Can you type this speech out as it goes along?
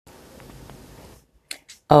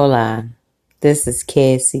Hola, this is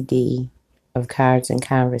Cassie D of Cards and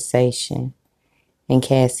Conversation and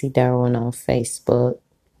Cassie Darwin on Facebook,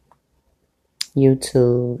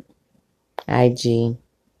 YouTube, IG,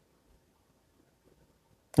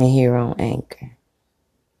 and here on Anchor.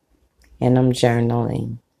 And I'm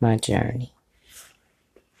journaling my journey.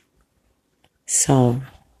 So,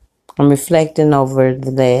 I'm reflecting over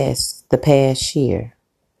the past year.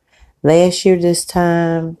 Last year this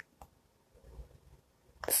time,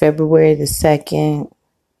 February the 2nd,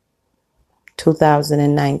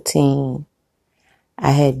 2019,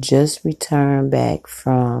 I had just returned back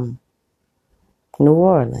from New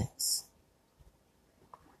Orleans.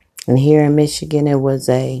 And here in Michigan, it was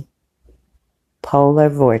a polar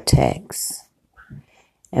vortex.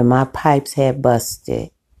 And my pipes had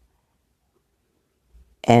busted.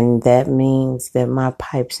 And that means that my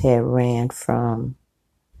pipes had ran from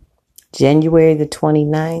January the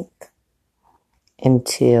 29th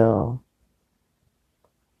until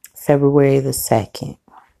February the 2nd.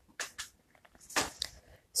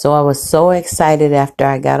 So I was so excited after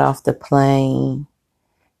I got off the plane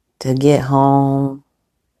to get home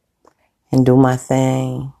and do my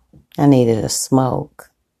thing. I needed a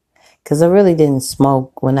smoke because I really didn't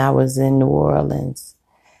smoke when I was in New Orleans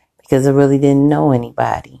because I really didn't know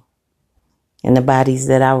anybody. And the bodies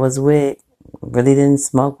that I was with really didn't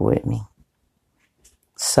smoke with me.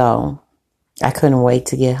 So I couldn't wait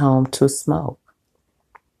to get home to smoke.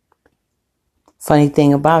 Funny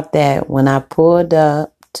thing about that, when I pulled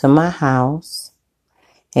up to my house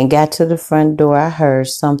and got to the front door, I heard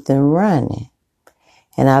something running.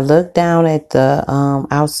 And I looked down at the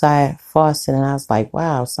outside faucet and I was like,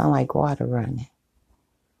 wow, it sounds like water running.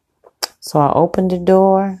 So I opened the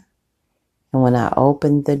door. And when I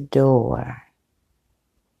opened the door,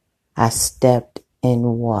 I stepped in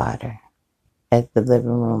water at the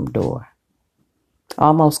living room door.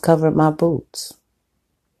 Almost covered my boots.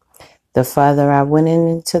 The farther I went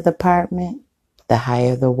into the apartment, the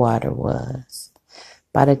higher the water was.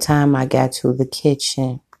 By the time I got to the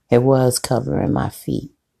kitchen, it was covering my feet.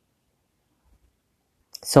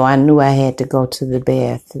 So I knew I had to go to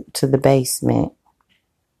the basement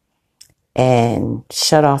and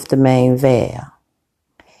shut off the main valve.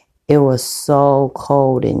 It was so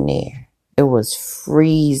cold in there. It was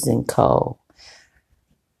freezing cold.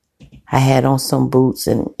 I had on some boots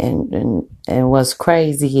and what's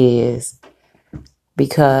crazy is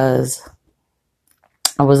because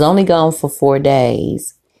I was only gone for 4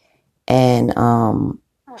 days and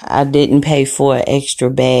I didn't pay for an extra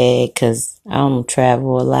bag because I don't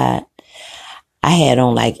travel a lot. I had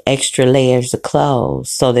on like extra layers of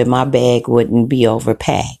clothes so that my bag wouldn't be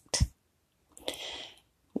overpacked,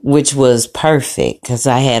 which was perfect because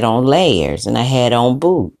I had on layers and I had on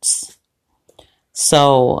boots.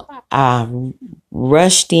 So I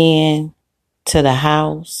rushed in to the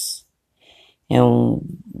house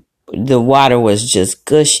and the water was just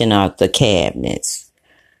gushing out the cabinets.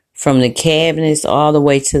 From the cabinets all the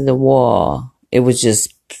way to the wall, it was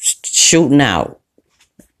just shooting out.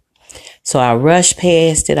 So I rushed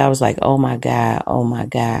past it. I was like, oh my God, oh my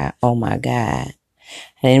God, oh my God.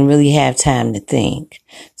 I didn't really have time to think.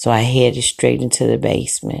 So I headed straight into the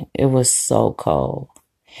basement. It was so cold.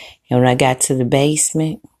 And when I got to the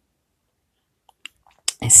basement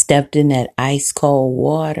and stepped in that ice cold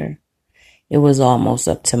water, it was almost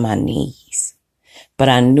up to my knees. But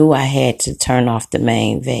I knew I had to turn off the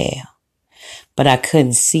main valve. But I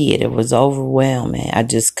couldn't see it. It was overwhelming. I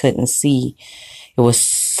just couldn't see. It was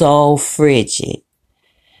so frigid.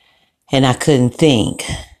 And I couldn't think.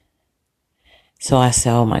 So I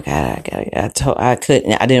said, oh my God,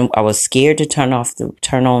 I was scared to turn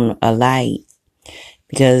on a light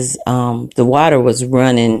because the water was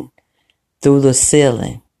running through the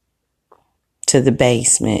ceiling to the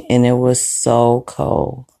basement and it was so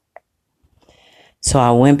cold. So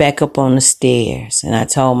I went back up on the stairs and I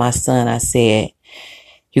told my son, I said,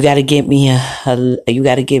 you got to get me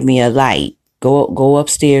a light. Go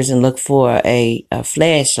upstairs and look for a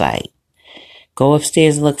flashlight. Go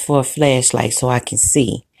upstairs and look for a flashlight so I can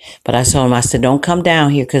see. But I told him, I said, don't come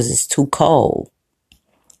down here because it's too cold.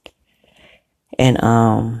 And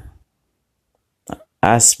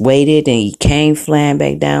I waited and he came flying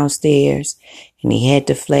back downstairs and he had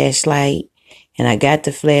the flashlight. And I got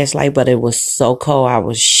the flashlight, but it was so cold, I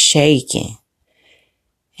was shaking.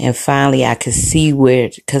 And finally I could see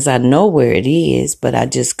because I know where it is, but I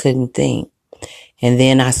just couldn't think. And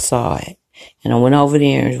then I saw it. And I went over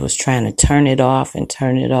there and was trying to turn it off. And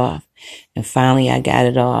finally I got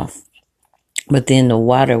it off. But then the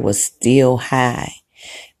water was still high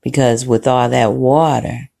because with all that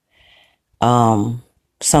water,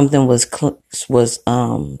 something was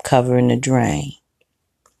covering the drain.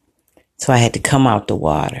 So I had to come out the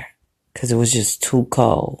water because it was just too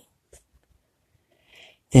cold.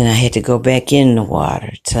 Then I had to go back in the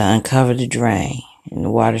water to uncover the drain. And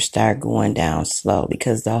the water started going down slowly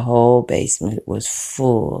because the whole basement was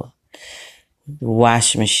full. The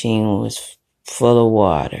washing machine was full of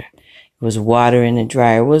water. It was water in the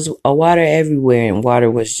dryer. It was water everywhere, and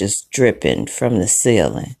water was just dripping from the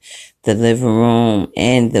ceiling, the living room,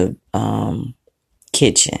 and the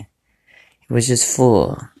kitchen. It was just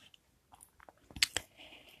full.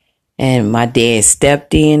 And my dad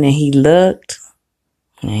stepped in and he looked,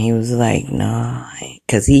 and he was like, no,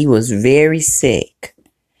 because he was very sick.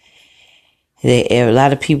 A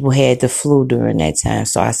lot of people had the flu during that time.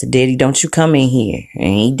 So I said, Daddy, don't you come in here.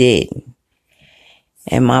 And he didn't.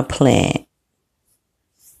 And my plant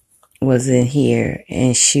was in here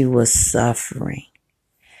and she was suffering.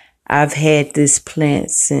 I've had this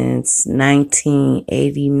plant since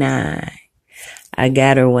 1989. I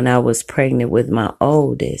got her when I was pregnant with my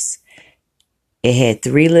oldest. It had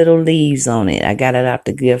 3 little leaves on it. I got it out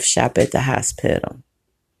the gift shop at the hospital.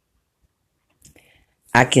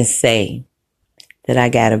 I can say that I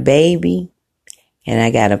got a baby and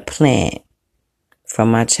I got a plant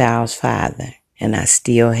from my child's father, and I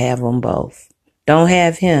still have them both. Don't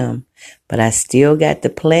have him, but I still got the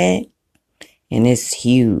plant, and it's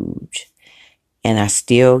huge, and I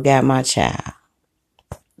still got my child.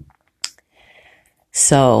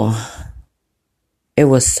 So it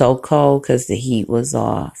was so cold because the heat was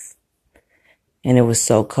off, and it was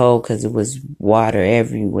so cold because it was water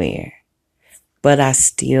everywhere. But I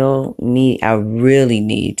really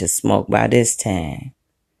need to smoke by this time.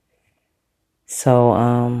 So,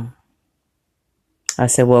 I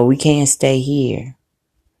said, well, we can't stay here.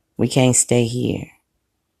 We can't stay here.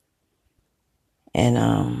 And,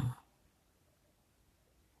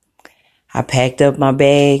 I packed up my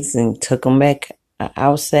bags and took them back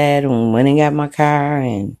outside and went and got my car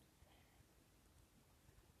and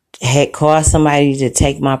had called somebody to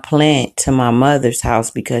take my plant to my mother's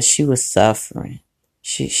house because she was suffering.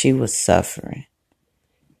 She was suffering.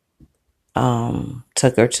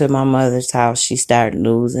 Took her to my mother's house. She started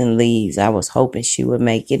losing leaves. I was hoping she would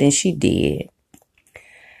make it, and she did.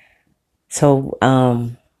 So,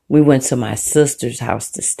 we went to my sister's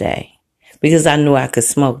house to stay because I knew I could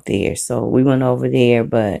smoke there. So we went over there,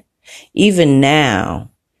 but even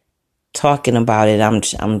now, talking about it,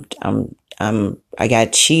 I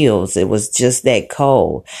got chills. It was just that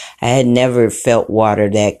cold. I had never felt water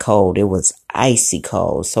that cold. It was icy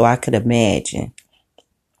cold. So I could imagine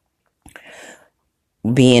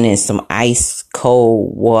being in some ice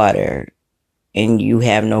cold water and you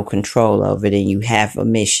have no control of it and you have a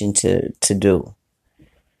mission to do.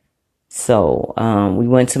 So, we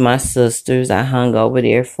went to my sister's. I hung over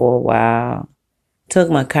there for a while. Took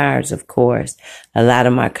my cars, of course. A lot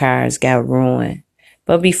of my cars got ruined.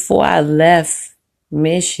 But before I left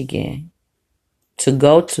Michigan to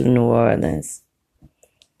go to New Orleans,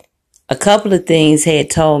 a couple of things had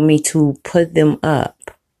told me to put them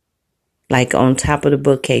up, like on top of the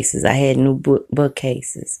bookcases. I had new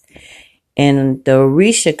bookcases. And the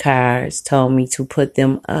Orisha cars told me to put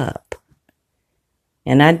them up.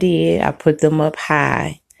 And I did. I put them up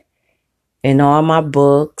high. And all my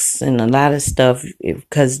books and a lot of stuff,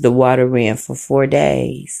 because the water ran for 4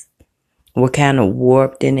 days, were kind of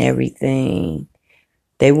warped and everything.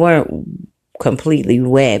 They weren't completely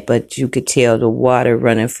wet, but you could tell the water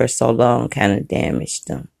running for so long kind of damaged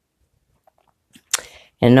them.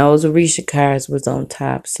 And those Orisha cars was on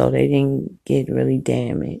top, so they didn't get really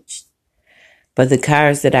damaged. But the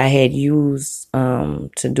cars that I had used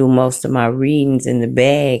to do most of my readings in the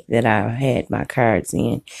bag that I had my cards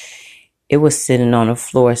in, it was sitting on the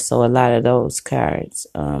floor, so a lot of those cards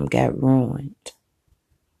got ruined.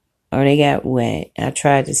 Or they got wet. I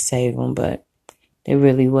tried to save them, but it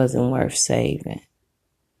really wasn't worth saving.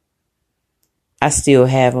 I still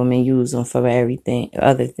have them and use them for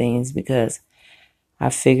other things, because I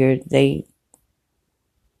figured they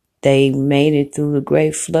made it through the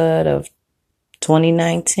great flood of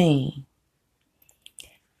 2019.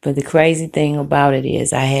 But the crazy thing about it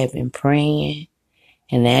is I had been praying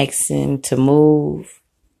and asking to move.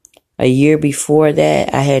 A year before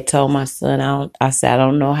that, I had told my son, I said, I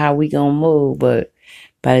don't know how we gonna move, but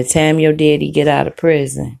by the time your daddy get out of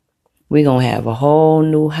prison, we gonna have a whole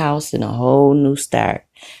new house and a whole new start.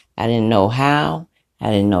 I didn't know how. I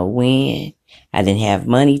didn't know when. I didn't have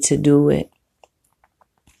money to do it.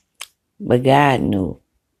 But God knew.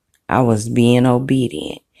 I was being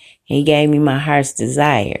obedient. He gave me my heart's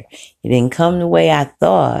desire. It didn't come the way I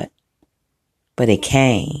thought, but it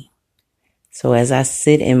came. So as I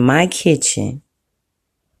sit in my kitchen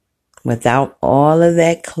without all of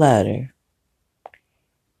that clutter,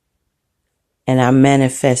 and I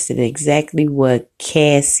manifested exactly what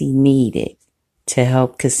Cassie needed to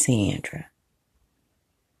help Cassandra.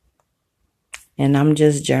 And I'm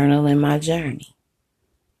just journaling my journey.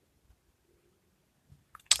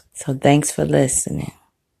 So thanks for listening.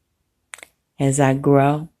 As I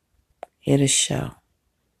grow, it'll show.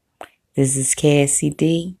 This is Cassie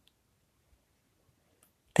D.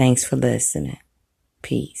 Thanks for listening.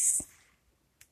 Peace.